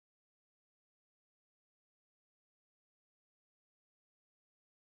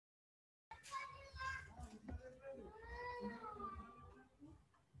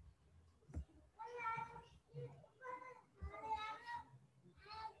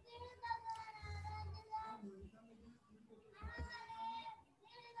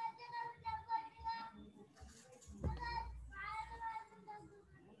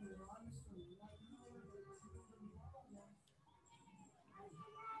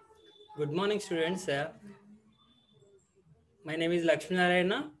Good morning, students. My name is Lakshmi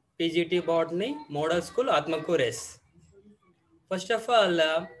Narayana, PGT Botany, Model School, Atmakures. First of all,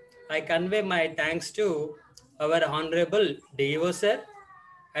 I convey my thanks to our Honorable DEO sir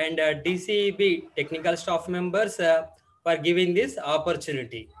and DCEB technical staff members for giving this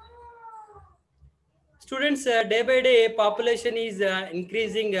opportunity. Students, day by day, population is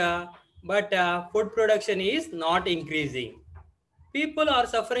increasing, but food production is not increasing. People are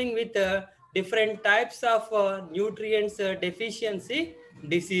suffering with different types of nutrients deficiency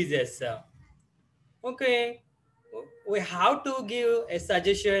diseases. Okay, we have to give a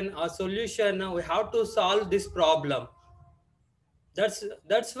suggestion or solution. We have to solve this problem.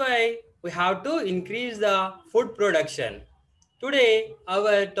 That's why we have to increase the food production. Today,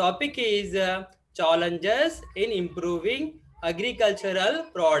 our topic is challenges in improving agricultural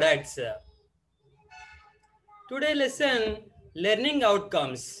products. Today lesson, learning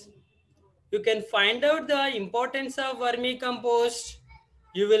outcomes. You can find out the importance of vermicompost.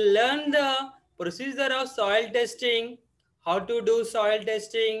 You will learn the procedure of soil testing, how to do soil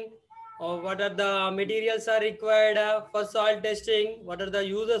testing, or what are the materials are required for soil testing, what are the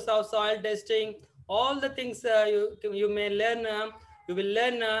uses of soil testing. All the things you may learn, you will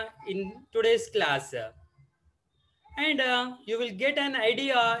learn in today's class. And you will get an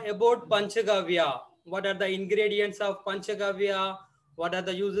idea about Panchagavya. What are the ingredients of Panchagavya? What are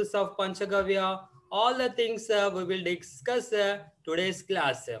the uses of Panchagavya? All the things we will discuss today's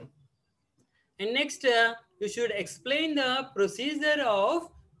class. And next, you should explain the procedure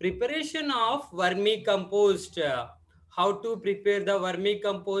of preparation of vermicompost. How to prepare the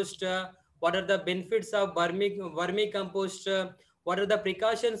vermicompost? What are the benefits of vermicompost? What are the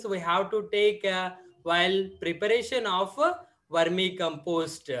precautions we have to take while preparation of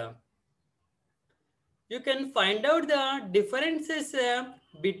vermicompost? You can find out the differences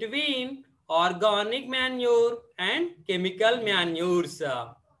between organic manure and chemical manures.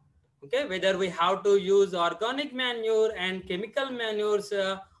 Okay, whether we have to use organic manure and chemical manures,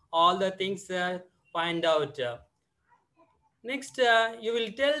 all the things find out. Next, you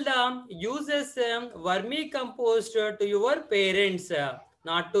will tell the uses vermicompost to your parents,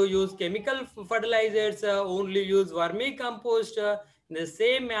 not to use chemical fertilizers, only use vermicompost. In the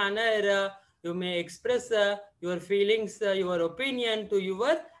same manner, you may express your feelings, your opinion to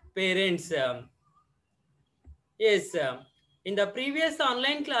your parents. Yes, in the previous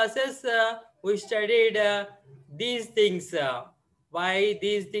online classes, we studied these things. Why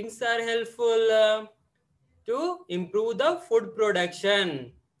these things are helpful to improve the food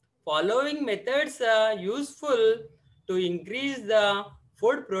production. Following methods are useful to increase the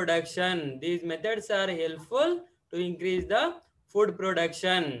food production. These methods are helpful to increase the food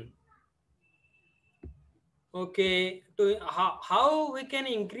production. Okay, to how we can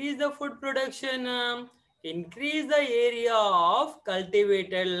increase the food production? Increase the area of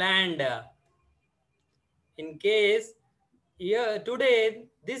cultivated land. In case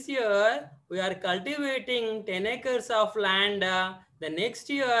this year, we are cultivating 10 acres of land. The next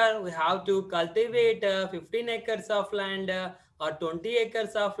year, we have to cultivate 15 acres of land or 20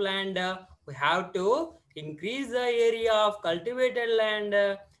 acres of land. We have to increase the area of cultivated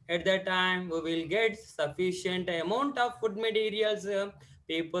land. At that time, we will get sufficient amount of food materials.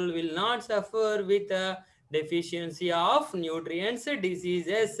 People will not suffer with deficiency of nutrients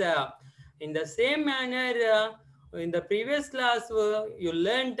diseases. In the same manner, in the previous class, you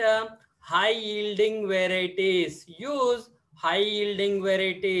learnt high yielding varieties. Use high yielding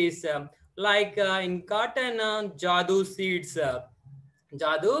varieties like in cotton, Jadu seeds.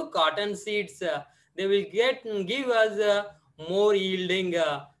 Jadu cotton seeds. They will give us more yielding.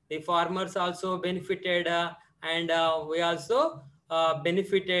 The farmers also benefited and we also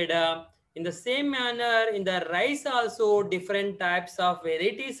benefited. In the same manner, in the rice also different types of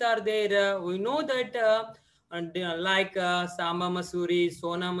varieties are there. We know that and like Sama Masuri,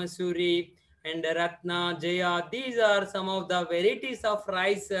 Sona Masuri, and Ratna, Jaya. These are some of the varieties of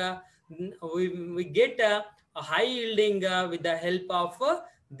rice. We get a high yielding with the help of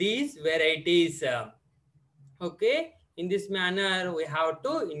these varieties. Okay, in this manner, we have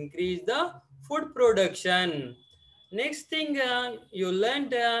to increase the food production. Next thing you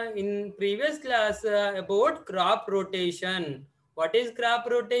learned in previous class about crop rotation. What is crop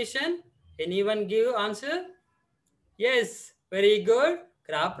rotation? Anyone give answer? Yes, very good.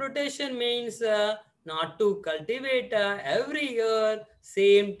 Crop rotation means not to cultivate every year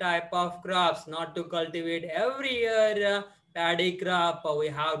same type of crops, not to cultivate every year paddy crop. We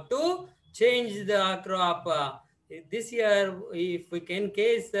have to change the crop. This year, if we can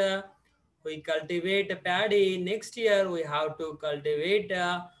we cultivate paddy, next year we have to cultivate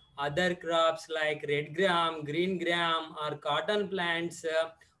other crops like red gram, green gram, or cotton plants,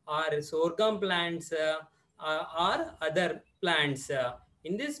 or sorghum plants, or other plants.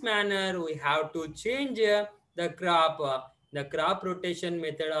 In this manner, we have to change the crop. The crop rotation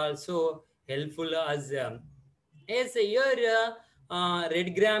method also helpful as yes, here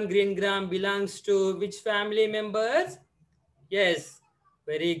red gram, green gram belongs to which family members? Yes,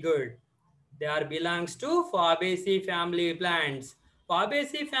 very good. They are belongs to Fabaceae family plants.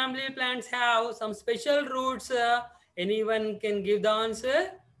 Fabaceae family plants have some special roots. Anyone can give the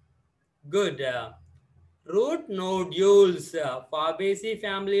answer? Good. Root nodules. Fabaceae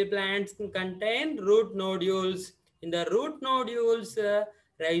family plants contain root nodules. In the root nodules,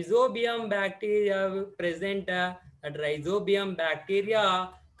 rhizobium bacteria present. That rhizobium bacteria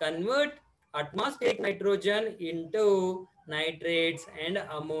convert atmospheric nitrogen into nitrates and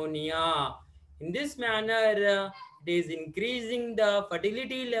ammonia. In this manner, it is increasing the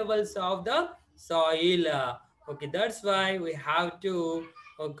fertility levels of the soil. Okay, that's why we have to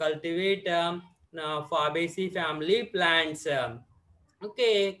cultivate Fabaceae family plants.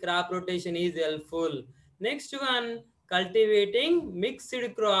 Okay, crop rotation is helpful. Next one, cultivating mixed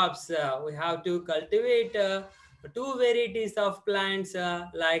crops. We have to cultivate two varieties of plants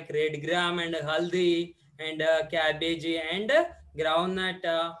like red gram and haldi, and cabbage and groundnut,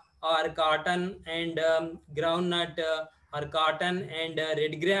 or cotton and groundnut, or cotton and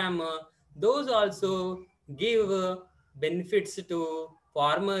red gram. Those also give benefits to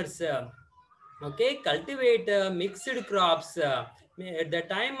farmers. Okay, cultivate mixed crops. At the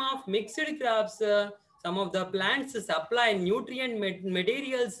time of mixed crops, some of the plants supply nutrient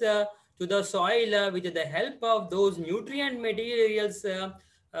materials to the soil. With the help of those nutrient materials,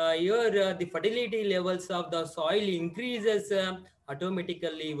 here the fertility levels of the soil increases.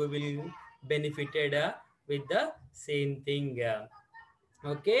 Automatically we will benefited with the same thing.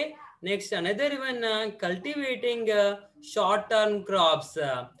 Okay, next another one, cultivating short-term crops.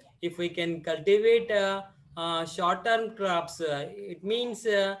 If we can cultivate short-term crops, it means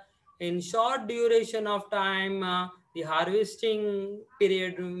in short duration of time, the harvesting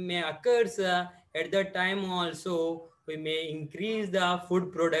period may occurs. At that time also, we may increase the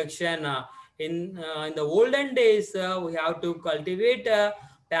food production. In the olden days, we have to cultivate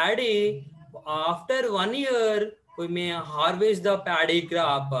paddy. After 1 year, we may harvest the paddy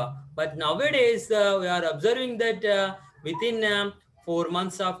crop. But nowadays, we are observing that within 4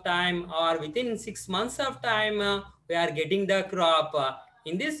 months of time, or within 6 months of time, we are getting the crop.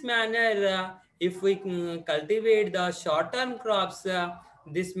 In this manner, if we cultivate the short-term crops,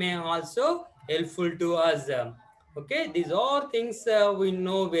 this may also helpful to us. Okay, these are things we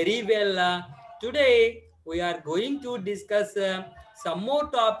know very well. Today, we are going to discuss some more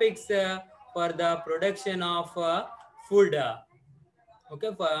topics for the production of food.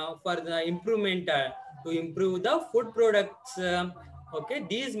 Okay, for the improvement, to improve the food products. Okay,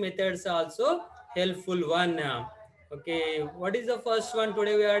 these methods also helpful one. Okay, what is the first one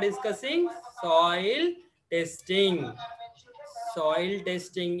today we are discussing? Soil testing. Soil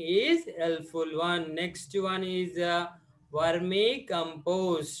testing is helpful one. Next one is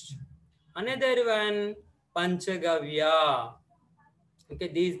vermicompost. Another one, panchagavya. Okay,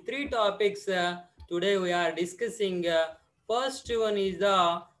 these three topics today we are discussing. First one is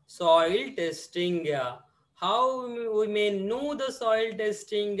the soil testing. How we may know the soil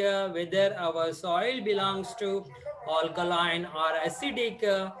testing, whether our soil belongs to alkaline or acidic.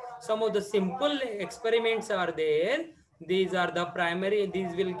 Some of the simple experiments are there. These are the primary,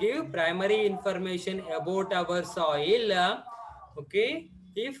 these will give primary information about our soil. Okay,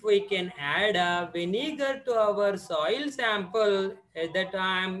 if we can add vinegar to our soil sample, at that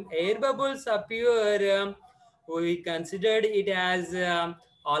time air bubbles appear, we considered it as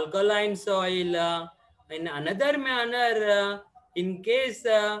alkaline soil. In another manner, in case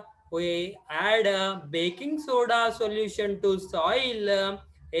we add baking soda solution to soil,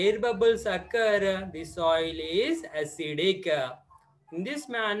 air bubbles occur, the soil is acidic. In this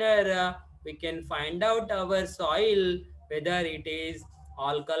manner, we can find out our soil whether it is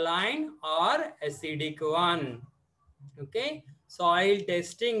alkaline or acidic one. Okay, soil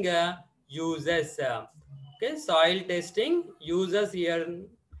testing uses. Okay, soil testing uses here.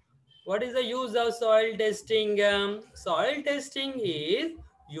 What is the use of soil testing? Soil testing is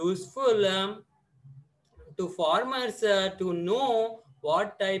useful to farmers to know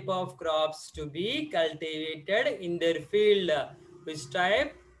what type of crops to be cultivated in their field, which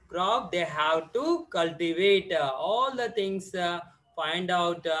type crop they have to cultivate. All the things find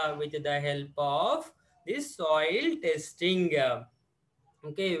out with the help of this soil testing.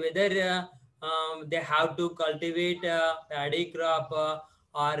 Okay, whether they have to cultivate paddy crop,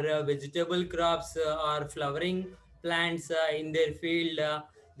 or vegetable crops or flowering plants in their field,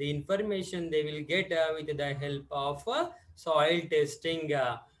 the information they will get with the help of soil testing.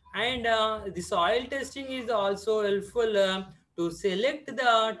 And the soil testing is also helpful to select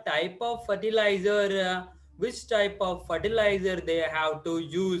the type of fertilizer, which type of fertilizer they have to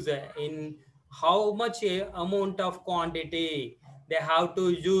use, in how much amount of quantity they have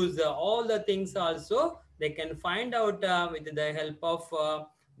to use, all the things also they can find out with the help of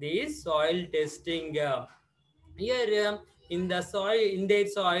the soil testing. Here in the soil, in their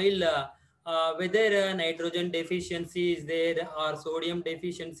soil, whether nitrogen deficiency is there, or sodium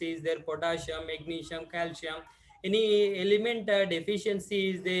deficiency is there, potassium, magnesium, calcium, any element deficiency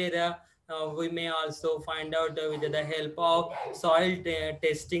is there, we may also find out with the help of soil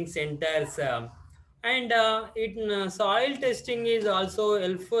testing centers. And soil testing is also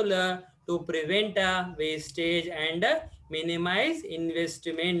helpful to prevent wastage and minimize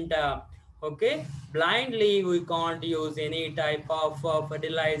investment. Okay, blindly we can't use any type of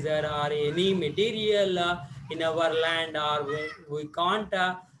fertilizer or any material in our land, or we can't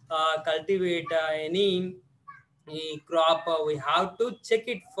cultivate any crop. We have to check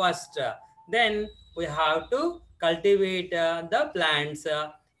it first, then we have to cultivate the plants.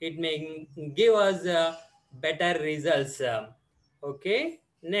 It may give us better results. Okay,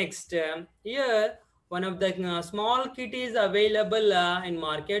 next, here one of the small kit is available in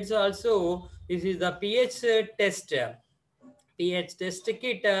markets also. This is the pH test. pH test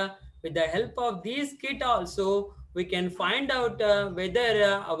kit. With the help of this kit also, we can find out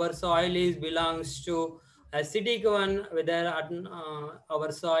whether our soil is belongs to acidic one, whether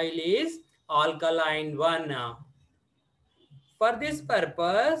our soil is alkaline one. For this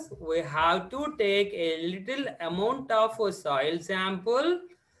purpose, we have to take a little amount of soil sample.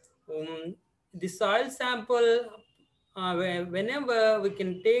 um, the soil sample, whenever we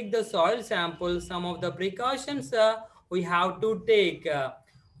can take the soil sample, some of the precautions we have to take.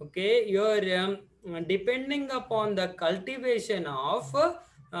 Okay, you're depending upon the cultivation of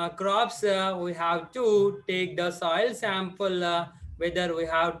crops, we have to take the soil sample, whether we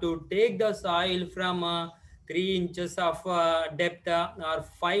have to take the soil from 3 inches of depth, or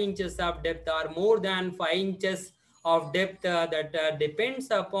 5 inches of depth, or more than 5 inches of depth. That depends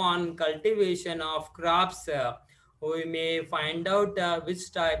upon cultivation of crops. We may find out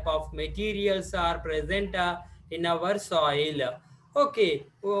which type of materials are present in our soil. Okay,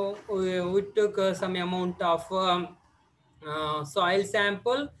 we took some amount of soil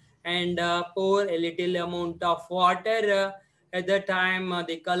sample, and pour a little amount of water. At the time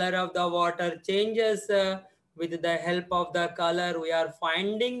the color of the water changes, with the help of the color we are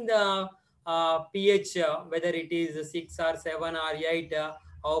finding the pH, whether it is 6 or 7 or 8,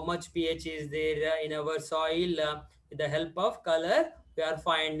 how much pH is there in our soil. With the help of color we are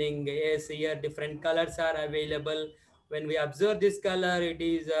finding. Yes, here different colors are available. When we observe this color, it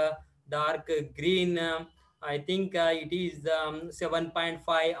is dark green. I think it is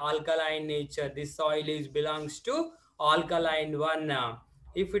 7.5 alkaline nature. This soil is belongs to alkaline one.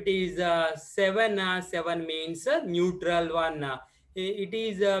 If it is 7, 7 means neutral one. It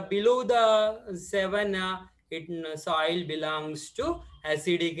is below the 7, it soil belongs to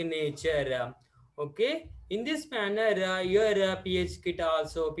acidic nature. Okay, in this manner, your pH kit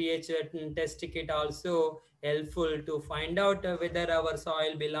also, pH test kit also helpful to find out whether our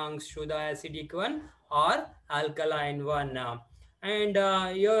soil belongs to the acidic one or alkaline one. And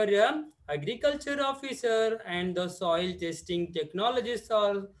your agriculture officer and the soil testing technologists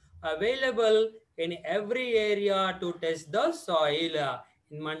are available in every area to test the soil,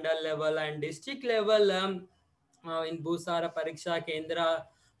 in mandal level and district level. In Bhusara Pariksha Kendra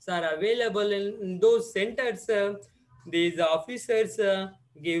are available in those centers. These officers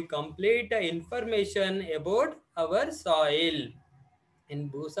give complete information about our soil. In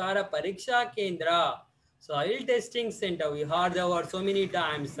Bhusara Pariksha Kendra, soil testing center, we heard the word so many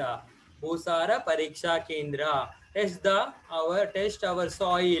times. Bhusara Pariksha Kendra, test our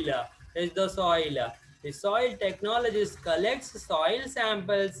soil, test the soil. The soil technologist collects soil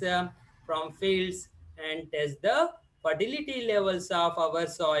samples from fields and test the fertility levels of our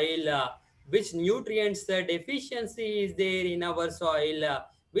soil. Which nutrients deficiency is there in our soil?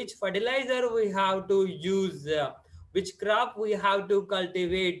 Which fertilizer we have to use? Which crop we have to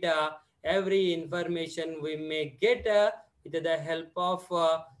cultivate? Every information we may get with the help of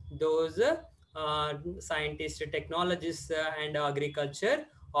those scientists, technologists, and agriculture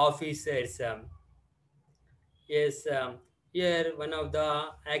officers. Yes, here one of the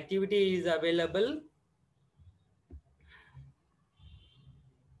activities available.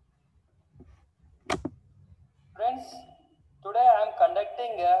 Friends, today I am conducting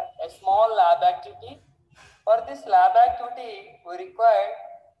require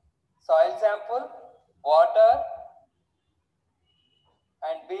soil sample, water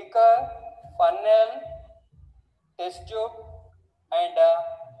and beaker, funnel, test tube and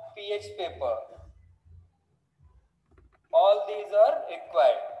pH paper. All these are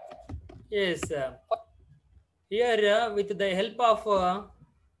required. Yes, here with the help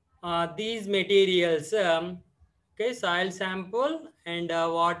of these materials, okay, soil sample and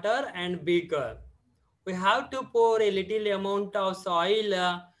water and beaker, we have to pour a little amount of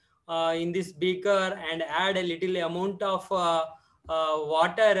soil in this beaker and add a little amount of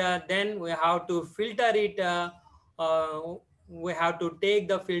water. Then we have to filter it. We have to take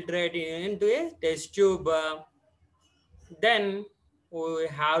the filtrate into a test tube. Then we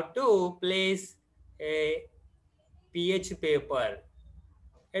have to place a pH paper.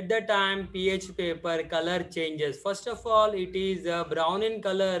 At the time, pH paper color changes. First of all, it is brown in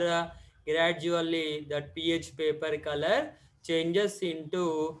color. Gradually, that pH paper color changes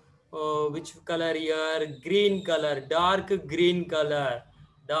into which color here? Green color, dark green color.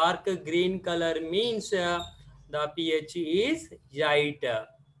 Dark green color means the pH is right.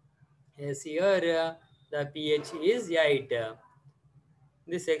 Yes, here the pH is right.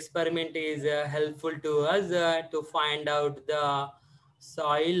 This experiment is helpful to us to find out the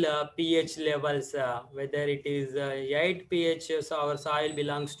soil pH levels, whether it is 8 pH, so our soil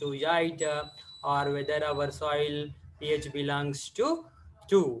belongs to 8, or whether our soil pH belongs to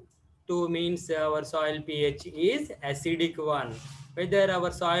 2. 2 means our soil pH is acidic one. Whether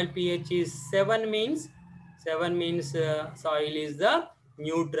our soil pH is 7 means soil is the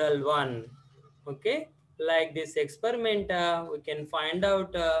neutral one. Okay, like this experiment, we can find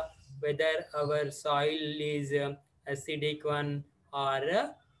out whether our soil is acidic one or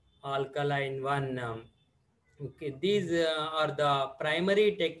alkaline one. Okay, these are the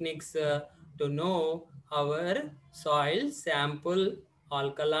primary techniques to know our soil sample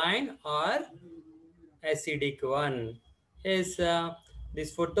alkaline or acidic one. Yes,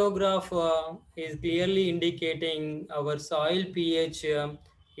 this photograph is clearly indicating our soil pH.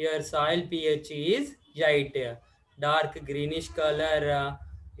 Here, soil pH is white, dark greenish color,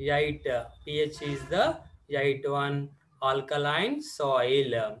 white. pH is the white one, alkaline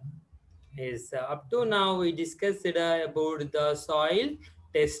soil. Yes, up to now we discussed about the soil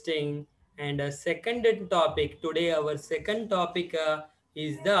testing, and second topic today. Our second topic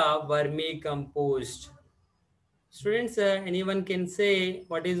is the vermicompost. Students, anyone can say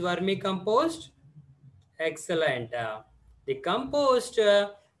what is vermicompost? Excellent. The compost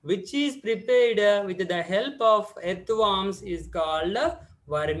which is prepared with the help of earthworms is called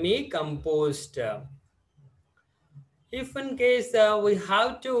vermicompost. If in case we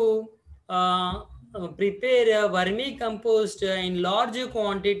have to prepare a vermicompost in large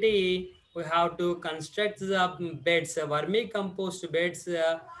quantity, we have to construct the beds, vermicompost beds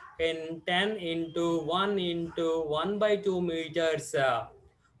in 10 into 1 into 1 by 2 meters.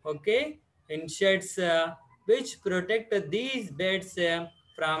 Okay, in sheds which protect these beds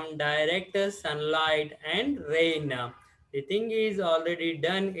from direct sunlight and rain. The thing is already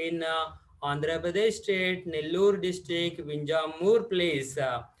done in Andhra Pradesh state, Nellore district, Vinjamur place.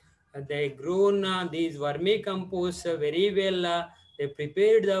 They grown these vermicompost very well. They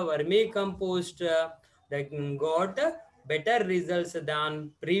prepared the vermicompost. They got better results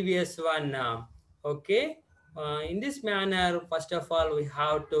than previous one. Okay. In this manner, first of all, we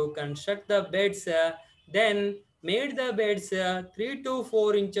have to construct the beds. Then made the beds 3 to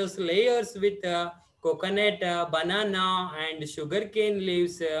 4 inches layers with coconut, banana and sugarcane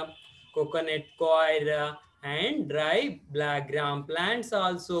leaves, coconut coir, and dry black gram plants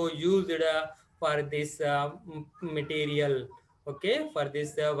also used for this material. Okay, for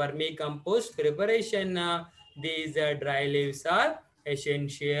this vermicompost preparation, these dry leaves are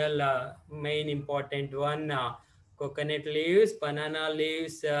essential, main important one. Coconut leaves, banana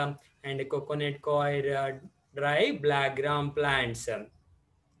leaves, and coconut coir, dry black gram plants.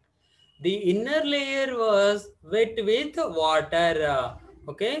 The inner layer was wet with water.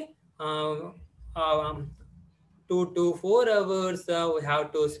 Okay, um, um, 2 to 4 hours we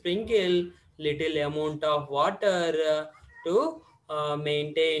have to sprinkle little amount of water to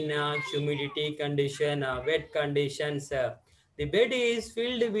maintain humidity condition, wet conditions. The bed is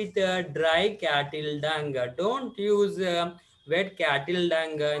filled with dry cattle dung. Don't use wet cattle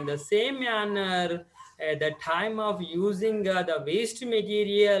dung. In the same manner, at the time of using the waste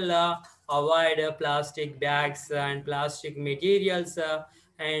material, avoid plastic bags and plastic materials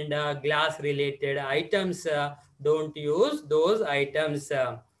and glass related items. Don't use those items.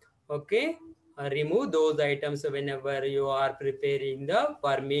 Okay, remove those items whenever you are preparing the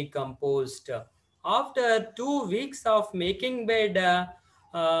vermicompost. After 2 weeks of making bed,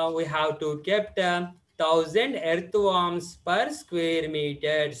 we have to kept 1000 earthworms per square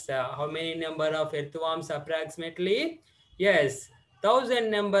meters. How many number of earthworms approximately? Yes, 1000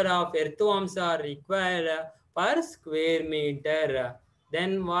 number of earthworms are required per square meter.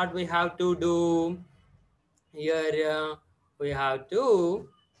 Then what we have to do here? We have to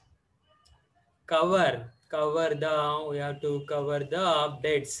cover the we have to cover the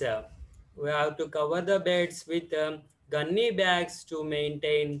beds. We have to cover the beds with gunny bags to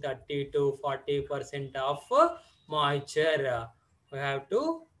maintain 30 to 40% of moisture. We have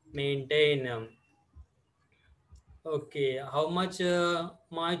to maintain. Okay, how much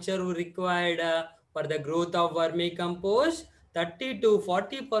moisture we required for the growth of vermicompost? 30 to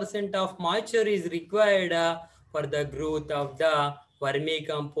 40% of moisture is required for the growth of the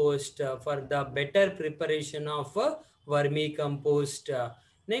vermicompost, for the better preparation of vermicompost.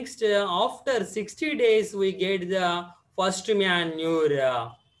 Next, after 60 days, we get the first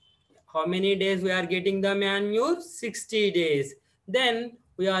manure. How many days we are getting the manure? 60 days. Then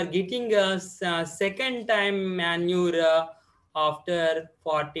we are getting a second time manure after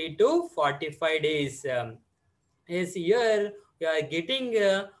 40 to 45 days. Yes, here we are getting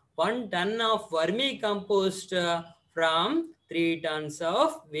 1 ton of vermicompost from 3 tons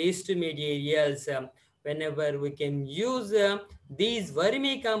of waste materials. Whenever we can use these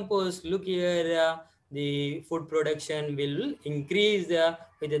vermicompost, look here, the food production will increase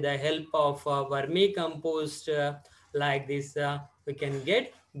with the help of vermicompost. Like this, we can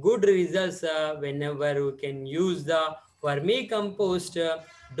get good results whenever we can use the vermicompost.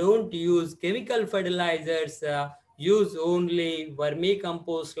 Don't use chemical fertilizers. Use only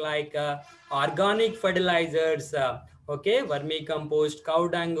vermicompost like organic fertilizers. Okay, vermicompost, cow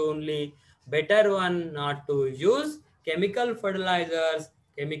dung only. Better one not to use chemical fertilizers.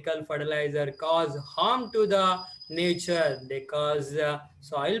 Chemical fertilizer cause harm to the nature. They cause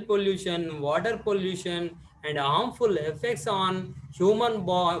soil pollution, water pollution, and harmful effects on human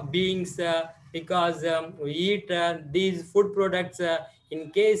beings because we eat these food products. In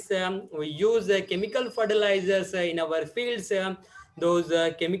case we use chemical fertilizers in our fields, those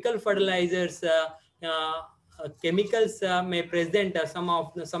chemical fertilizers chemicals may present some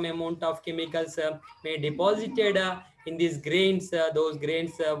amount of chemicals may deposited in these grains. Those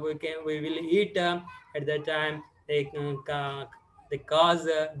grains we will eat at that time. They cause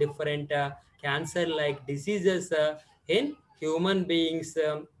different cancer like diseases in human beings.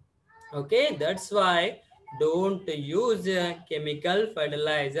 Okay, that's why don't use chemical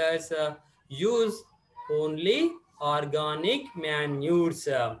fertilizers. Use only organic manures.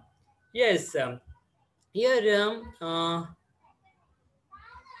 Yes, here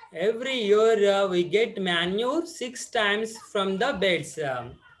every year we get manure 6 times from the beds.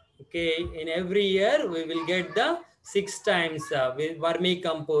 Okay, in every year we will get the 6 times with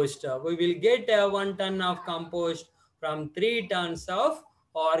vermicompost. We will get 1 ton of compost from 3 tons of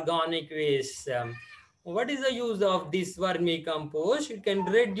organic waste. What is the use of this vermicompost? It can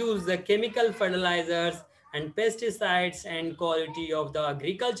reduce the chemical fertilizers and pesticides, and quality of the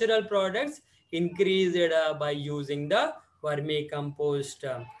agricultural products increased by using the vermicompost.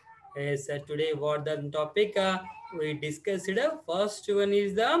 Yes, today what the topic we discussed. First one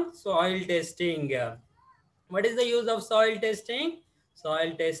is the soil testing. What is the use of soil testing?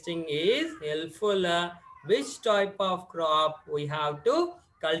 Soil testing is helpful. Which type of crop we have to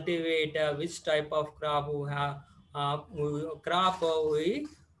cultivate? Which type of crop we have? We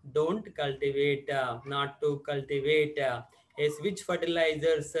don't cultivate. Not to cultivate. Yes, which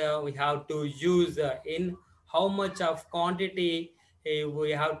fertilizers we have to use in how much of quantity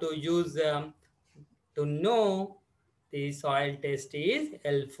we have to use. To know the soil test is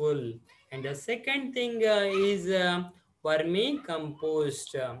helpful. And the second thing is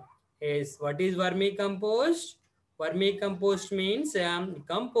vermicompost. Is what is vermicompost? Vermicompost means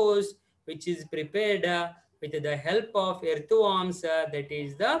compost which is prepared with the help of earthworms. That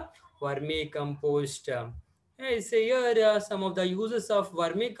is the vermicompost. Yes, here some of the uses of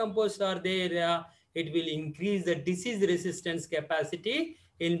vermicompost are there. It will increase the disease resistance capacity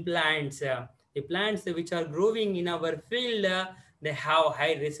in plants. The plants which are growing in our field, they have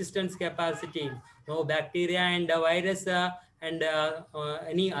high resistance capacity. No bacteria and virus and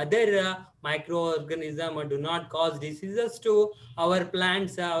any other microorganism do not cause diseases to our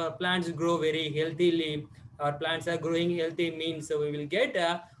plants. Our plants grow very healthily. Our plants are growing healthy means we will get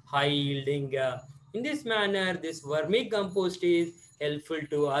high yielding. In this manner, this vermicompost is helpful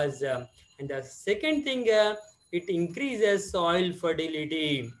to us. And the second thing, it increases soil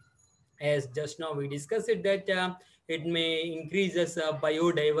fertility. As just now we discussed it that it may increases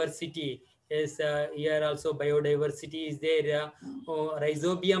biodiversity. Yes, here also biodiversity is there.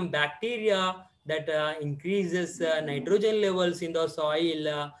 Rhizobium bacteria that increases nitrogen levels in the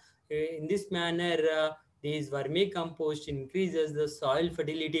soil. In this manner, these vermicompost increases the soil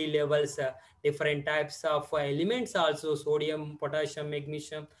fertility levels. Different types of elements also, sodium, potassium,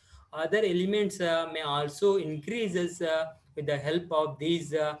 magnesium. Other elements may also increases with the help of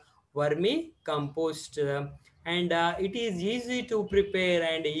these vermicompost. And it is easy to prepare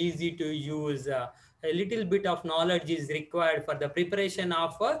and easy to use. A little bit of knowledge is required for the preparation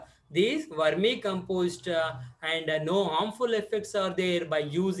of these vermicompost, and no harmful effects are there by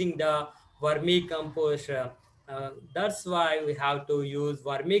using the vermicompost. That's why we have to use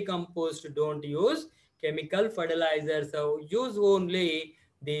vermicompost. Don't use chemical fertilizers. So use only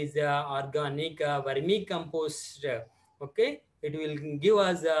these organic vermicompost. Okay, it will give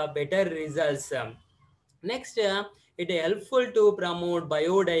us better results. Next, it is helpful to promote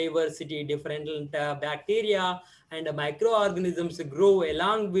biodiversity. Different bacteria and microorganisms grow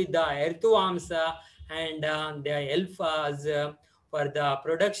along with the earthworms, and they help us for the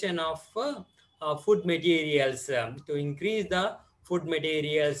production of food materials, to increase the food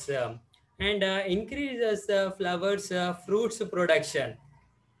materials, and increases flowers, fruits production.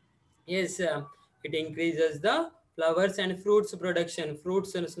 Yes, it increases the flowers and fruits production.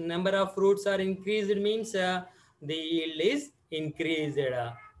 Fruits, number of fruits are increased means the yield is increased.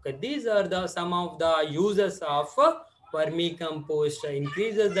 Okay, these are the some of the uses of vermicompost.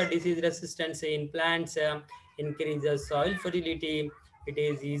 Increases the disease resistance in plants, increases soil fertility. It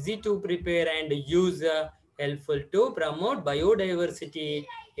is easy to prepare and use, helpful to promote biodiversity,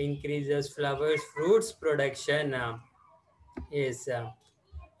 increases flowers, fruits production. Yes.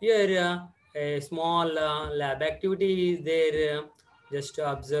 Here, a small lab activity is there. Just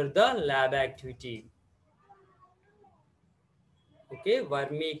to observe the lab activity. Okay,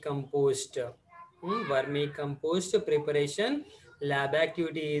 vermicompost. Vermicompost preparation lab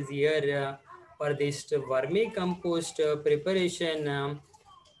activity is here. For this vermicompost preparation,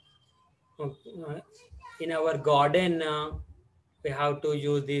 in our garden, we have to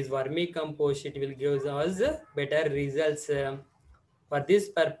use this vermicompost. It will give us better results. For this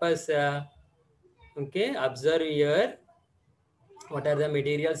purpose, okay, observe here. What are the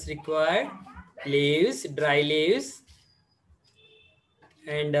materials required? Leaves, dry leaves,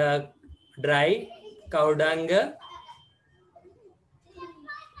 and dry cow dung,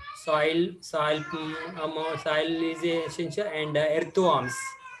 soil is essential, and earthworms.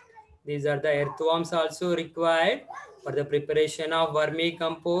 These are the earthworms also required for the preparation of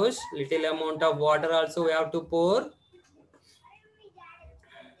vermicompost. Little amount of water also we have to pour.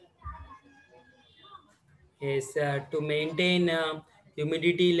 Is to maintain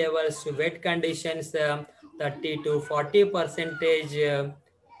humidity levels, wet conditions, 30 to 40 percentage.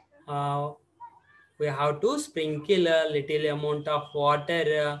 We have to sprinkle a little amount of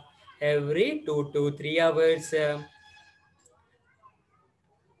water every 2 to 3 hours.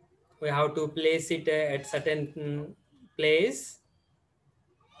 We have to place it at certain place.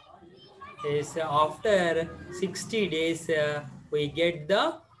 Is after 60 days we get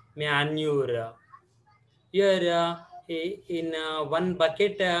the manure. Here, in one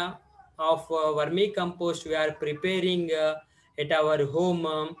bucket of vermicompost, we are preparing at our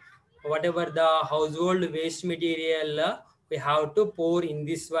home. Whatever the household waste material, we have to pour in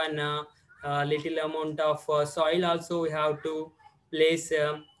this one. Little amount of soil also we have to place,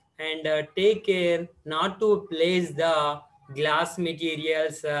 and take care not to place the glass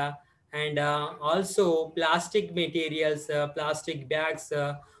materials, and also plastic materials, plastic bags.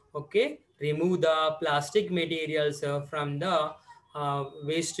 Okay, remove the plastic materials from the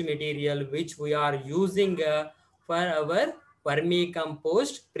waste material which we are using for our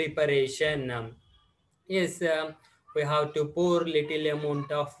vermicompost preparation. Yes, we have to pour little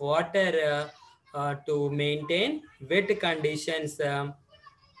amount of water to maintain wet conditions.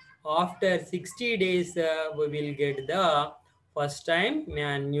 After 60 days, we will get the first time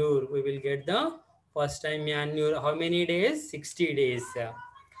manure. We will get the first time manure. How many days? 60 days.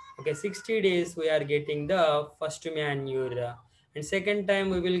 Okay, 60 days we are getting the first manure. And second time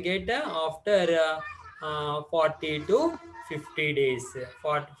we will get after 40 to 50 days.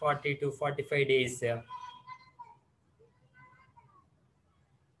 40 to 45 days.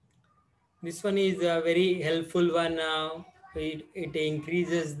 This one is a very helpful one. It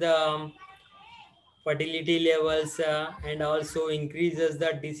increases the fertility levels, and also increases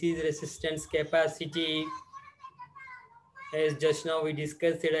the disease resistance capacity. As just now we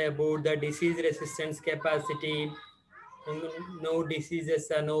discussed it about the disease resistance capacity. No diseases,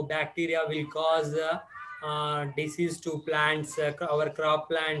 no bacteria will cause disease to plants, our crop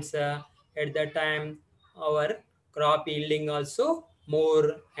plants. At that time, our crop yielding also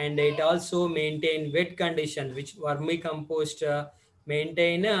more, and it also maintain wet condition, which vermicompost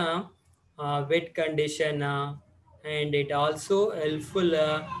maintain wet condition, and it also helpful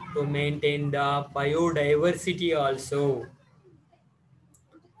to maintain the biodiversity also.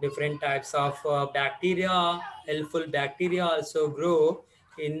 Different types of bacteria, helpful bacteria also grow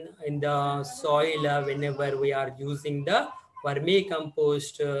in the soil whenever we are using the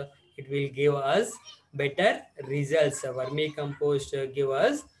vermicompost. It will give us better results. Vermicompost give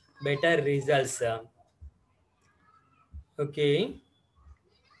us better results. Okay.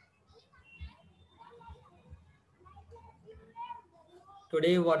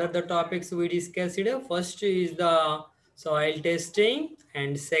 Today, what are the topics we discussed? First is the soil testing,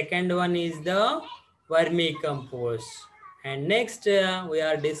 and second one is the vermicompost. And next, we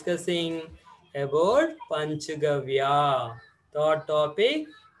are discussing about Panchagavya. Third topic,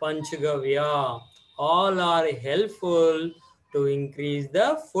 Panchagavya. All are helpful to increase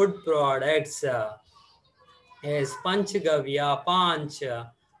the food products. Yes, Panchagavya, Panch.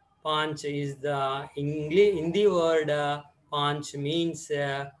 Panch is the English Hindi word. Panch means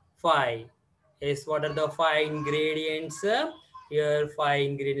five. Yes, what are the five ingredients? Here, five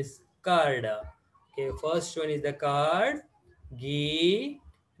ingredients. Curd. Okay, first one is the curd, ghee,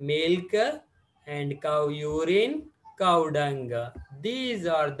 milk, and cow urine, cow dung. These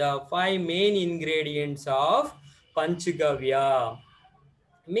are the five main ingredients of Panchagavya.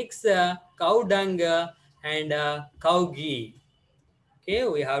 Mix cow dung and cow ghee. Okay,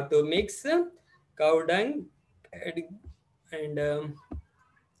 we have to mix cow dung and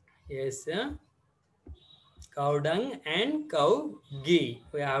yes, cow dung and cow ghee.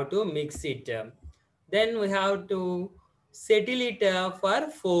 We have to mix it. Then we have to settle it for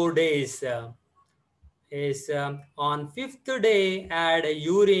 4 days. Is on fifth day add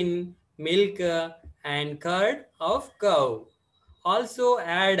urine, milk, and curd of cow. Also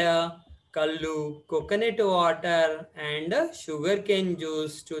add kallu, coconut water, and sugarcane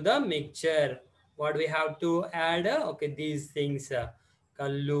juice to the mixture. What we have to add? Okay, these things: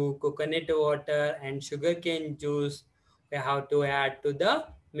 kallu, coconut water, and sugarcane juice. We have to add to the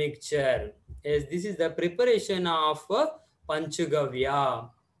mixture. Yes, this is the preparation of Panchagavya.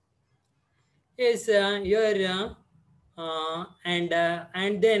 Yes, here and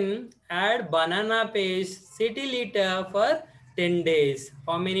then add banana paste, settle it for 10 days.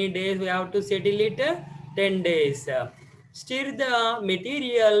 How many days we have to settle it? 10 days. Stir the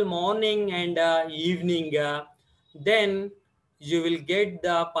material morning and evening. Then you will get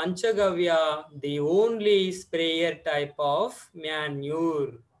the Panchagavya, the only sprayer type of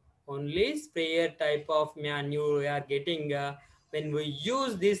manure. Only sprayer type of manure we are getting. When we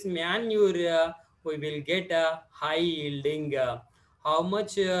use this manure, we will get a high yielding. How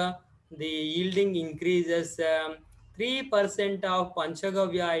much the yielding increases? 3% of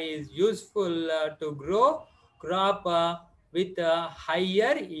Panchagavya is useful to grow crop with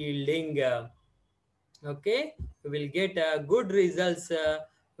higher yielding. Okay, we will get good results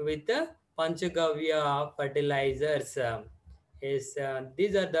with Panchagavya fertilizers. Yes,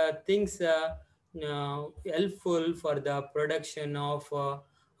 these are the things helpful for the production of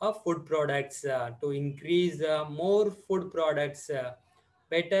food products to increase more food products,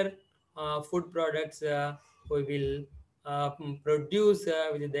 better food products we will produce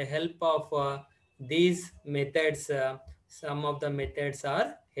with the help of these methods. Some of the methods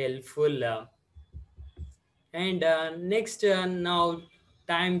are helpful. And next, now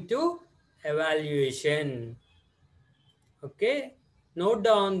time to evaluation. Okay, note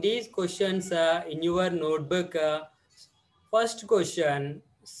down these questions in your notebook. First question: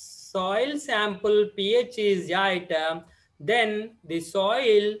 soil sample pH is right. Then the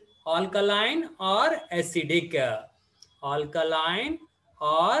soil alkaline or acidic? Alkaline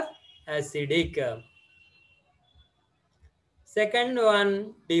or acidic? Second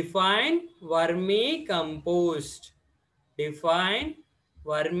one: define vermicompost. Define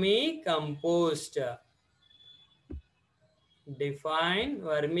vermicompost. Define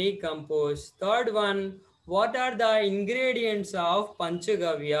vermicompost. Third one: what are the ingredients of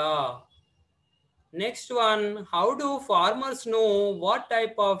Panchagavya? Next one: how do farmers know what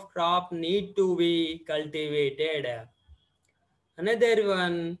type of crop need to be cultivated? Another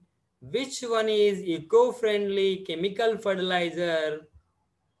one: which one is eco-friendly chemical fertilizer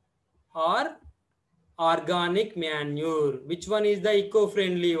or organic manure? Which one is the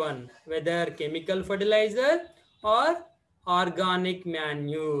eco-friendly one, whether chemical fertilizer or organic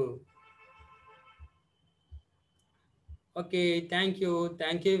manure? Okay, thank you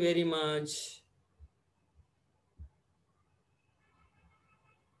very much.